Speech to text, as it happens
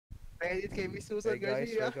Credit kay Miss Susan Hey guys,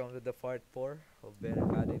 Garcia. welcome to the part 4 of Ben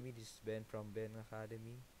Academy. This is Ben from Ben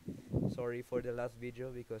Academy. Sorry for the last video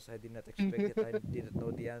because I did not expect it. I didn't know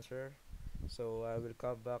the answer. So I will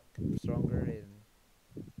come back stronger and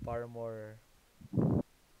far more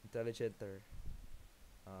intelligenter.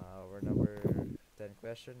 Our number 10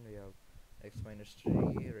 question, we have x minus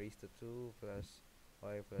 3 raised to 2 plus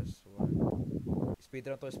y plus 1.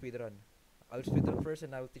 Speedrun to speedrun. I'll speedrun first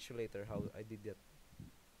and I will teach you later how I did that.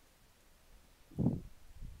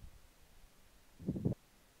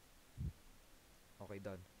 Okay,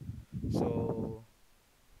 done. So,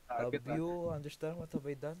 have Target na. you understand what have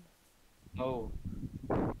I done? No.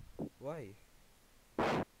 Why?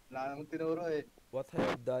 Wala namang tinuro eh. What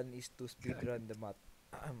I have done is to speedrun the math.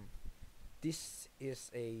 This is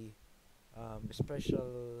a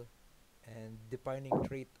special and defining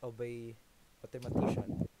trait of a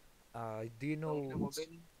mathematician. Do you know?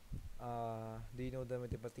 Do you know the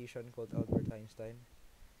mathematician called Albert Einstein?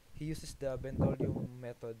 He uses the Bendolium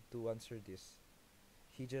method to answer this.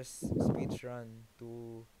 He just speeds run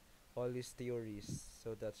to all his theories,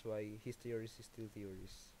 so that's why his theories is still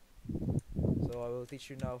theories. So I will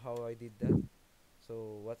teach you now how I did that.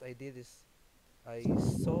 So what I did is I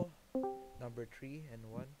saw number 3 and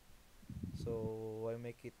 1. So I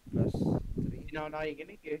make it plus 3. Hindi na ako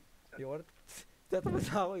nakikinig eh. You want? Tatamad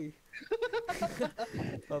na ako eh.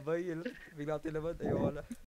 Babay, yun. Bigla ako tinamad. Ayoko na.